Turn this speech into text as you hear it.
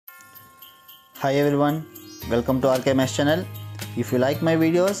Hi everyone, welcome to RKMS channel. If you like my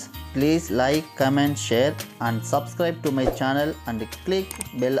videos, please like, comment, share and subscribe to my channel and click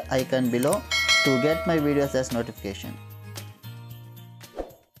bell icon below to get my videos as notification.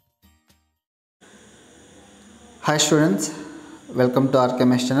 Hi students, welcome to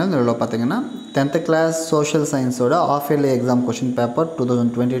RKMS channel. இதில் பார்த்தீங்கன்னா 10th class social science ஓட half yearly exam question paper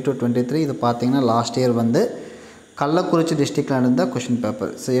 2022-23 இது பார்த்தீங்கன்னா last year வந்து கள்ளக்குறிச்சி டிஸ்ட்ரிக்ட்ல இருந்த question paper.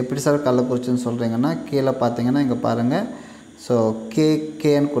 So எப்படி sir கள்ளக்குறிச்சின்னு சொல்கிறீங்கன்னா கீழே பார்த்தீங்கன்னா இங்கே பாருங்கள். ஸோ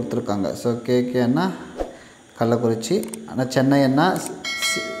கேன்னு கொடுத்துருக்காங்க. ஸோ கேன்னா கள்ளக்குறிச்சி, ஆனால் சென்னைன்னா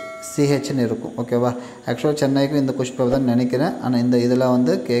சிஹெச்னு இருக்கும். ஓகேவா? ஆக்சுவலாக சென்னைக்கும் இந்த கொஷின் பேப்பர் தான் நினைக்கிறேன். ஆனால் இந்த இதில்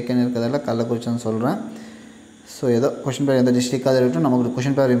வந்து கேன்னு இருக்கிறதால கள்ளக்குறிச்சின்னு சொல்கிறேன். ஸோ ஏதோ கொஷின் பேப்பர் எந்த டிஸ்ட்ரிக்டாக இருக்கட்டும், நமக்கு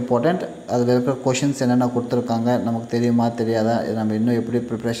கொஷின் பேப்பர் இம்பார்ட்டண்ட். அதில் இருக்கிற கொஷின்ஸ் என்னென்ன கொடுத்துருக்காங்க, நமக்கு தெரியுமா தெரியாதா, நம்ம இன்னும் எப்படி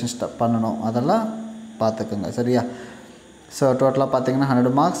ப்ரிப்ரேஷன் பண்ணணும் அதெல்லாம் பார்த்துக்குங்க. சரியா? ஸோ டோட்டலாக பார்த்தீங்கன்னா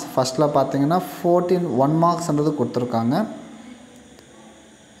 100 மார்க்ஸ். ஃபஸ்ட்டில் பார்த்தீங்கன்னா 1 மார்க்ஸ்ன்றது கொடுத்துருக்காங்க.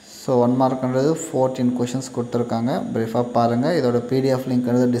 ஸோ 1 மார்க்ன்றது 14 கொஷின்ஸ் கொடுத்துருக்காங்க. ப்ரீஃபாக பாருங்கள். இதோட பிடிஎஃப்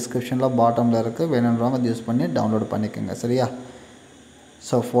லிங்க்ன்றது டிஸ்கிரிப்ஷனில் பாட்டமில் இருக்குது. வேணுன்றவங்க அதை யூஸ் பண்ணி டவுன்லோட் பண்ணிக்கோங்க. சரியா?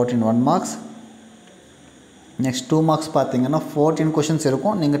 So 1 marks. நெக்ஸ்ட் 2 மார்க்ஸ் பார்த்தீங்கன்னா 14 கொஷின்ஸ்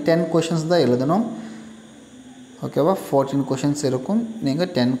இருக்கும். நீங்கள் 10 கொஷின்ஸ் தான் எழுதணும். ஓகேவா? 14 கொஷின்ஸ் இருக்கும், நீங்கள்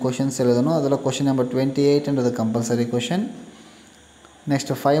 10 கொஷின்ஸ் எழுதணும். அதில் question number 28ன்றது compulsory question.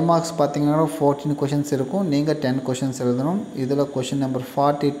 Next 5 marks பார்த்தீங்கன்னா 14 கொஷின்ஸ் இருக்கும், நீங்கள் 10 கொஷின்ஸ் எழுதணும். இதில் கொஷின் நம்பர்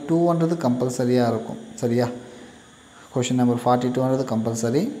 42ன்றது கம்பல்சரியாக இருக்கும். சரியா? Question number 42ன்றது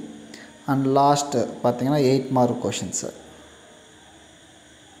compulsory. And last பார்த்தீங்கன்னா 8 mark questions.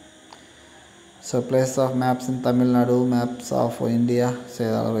 So place of maps in Tamil Nadu, maps of India,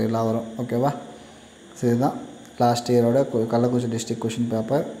 சரி எல்லாம் வரும். ஓகேவா? ஸோ இதுதான் last இயரோட Kallakurichi district question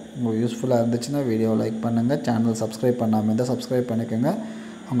paper. உங்களுக்கு யூஸ்ஃபுல்லாக இருந்துச்சுன்னா வீடியோ லைக் பண்ணுங்கள். சேனல் சப்ஸ்கிரைப் பண்ணாமல் இருந்தால் சப்ஸ்கிரைப் பண்ணிக்கோங்க.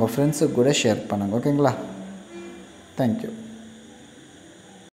 உங்கள் ஃப்ரெண்ட்ஸுக்கு கூட ஷேர் பண்ணுங்கள். ஓகேங்களா? தேங்க்யூ.